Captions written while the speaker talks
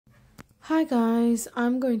Hi guys,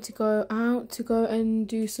 I'm going to go out to go and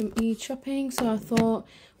do some Eid shopping, so I thought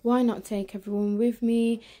why not take everyone with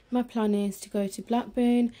me. My plan is to go to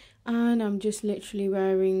Blackburn and I'm just literally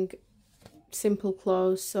wearing simple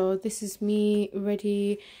clothes, so this is me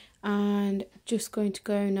ready and just going to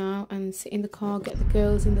go now and sit in the car, get the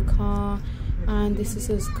girls in the car, and this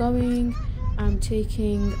is us going. I'm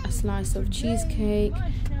taking a slice of cheesecake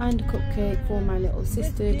and a cupcake for my little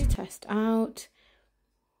sister to test out.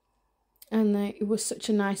 And it was such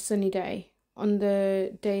a nice sunny day on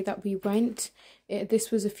the day that we went. This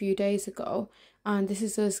was a few days ago, and this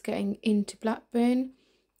is us getting into Blackburn.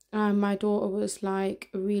 And my daughter was like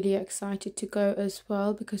really excited to go as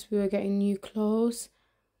well because we were getting new clothes.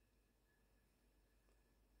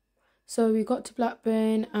 So we got to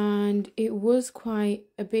Blackburn and it was quite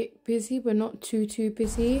a bit busy, but not too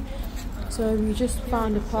busy. So we just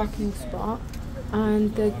found a parking spot.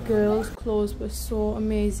 And the girls' clothes were so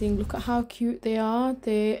amazing. Look at how cute they are.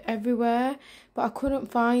 They're everywhere. But I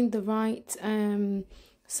couldn't find the right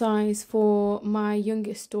size for my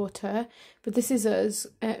youngest daughter. But this is us.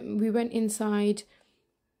 We went inside.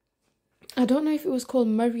 I don't know if it was called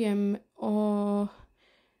Mariam or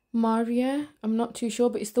Maria. I'm not too sure.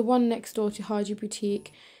 But it's the one next door to Haji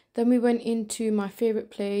Boutique. Then we went into my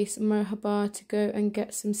favourite place, Marhaba, to go and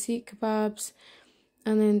get some seekh kebabs.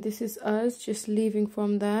 And then this is us just leaving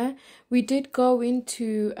from there. We did go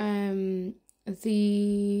into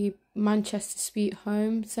the Manchester Sweet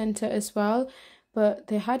Home Centre as well, but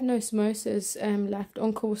they had no samosas left.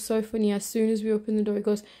 Uncle was so funny. As soon as we opened the door, he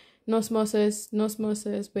goes, no samosas, no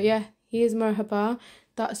samosas. But yeah, here's Marhaba.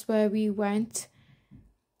 That's where we went.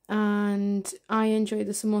 And I enjoyed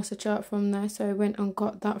the samosa chaat from there, so I went and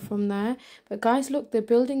got that from there. But guys, look, they're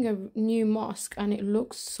building a new mosque and it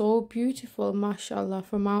looks so beautiful, mashallah,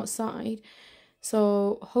 from outside.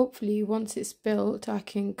 So hopefully once it's built I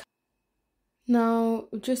can... Now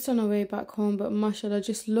just on our way back home, but mashallah,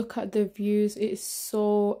 just look at the views. It's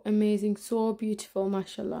so amazing, so beautiful,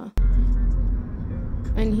 mashallah.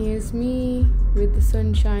 And here's me with the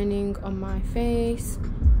sun shining on my face.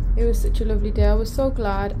 It was such a lovely day. I was so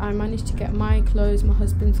glad I managed to get my clothes, my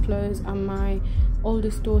husband's clothes and my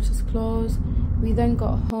oldest daughter's clothes. We then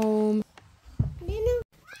got home.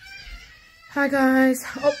 Hi guys,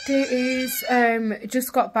 update is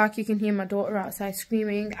just got back. You can hear my daughter outside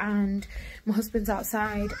screaming and my husband's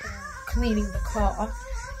outside cleaning the car.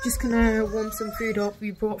 Just gonna warm some food up.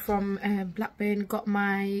 We brought from Blackburn, got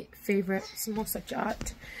my favourite samosa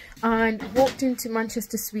chaat and walked into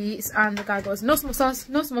Manchester Sweets and the guy goes, no samosas,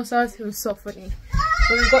 no samosas. It was so funny.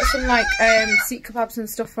 But we got some like seekh kebabs and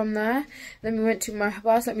stuff from there. Then we went to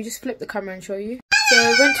Marhaba. Let me just flip the camera and show you. So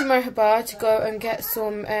we went to Marhaba to go and get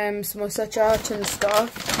some samosa chaat and stuff.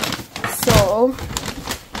 So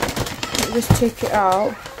let's just check it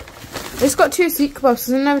out. It's got two seekh kebabs,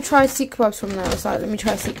 because I never tried seekh kebabs from there. I was like, let me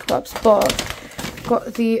try seekh kebabs. But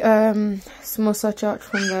got the samosa chaat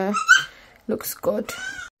from there. Looks good.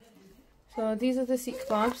 So these are the seekh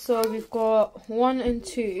kebabs. So we've got 1 and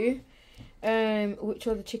 2, which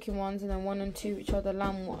are the chicken ones, and then 1 and 2, which are the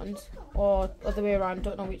lamb ones, or other way around.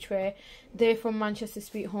 Don't know which way. They're from Manchester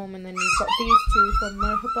Sweet Home, and then we've got these 2 from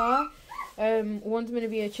Marhaba. One's going to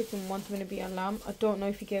be a chicken, one's going to be a lamb. I don't know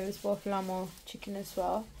if he gave us both lamb or chicken as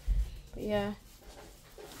well. But yeah,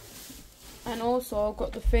 and also I've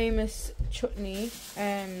got the famous chutney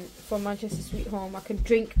from Manchester Sweet Home. I can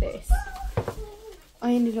drink this.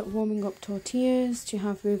 I ended up warming up tortillas to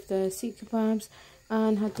have with the seekh kebabs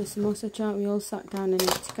and had the samosa chaat. We all sat down and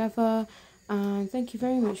ate together. And thank you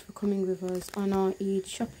very much for coming with us on our Eid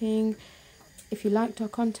shopping. If you liked our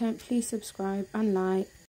content, please subscribe and like.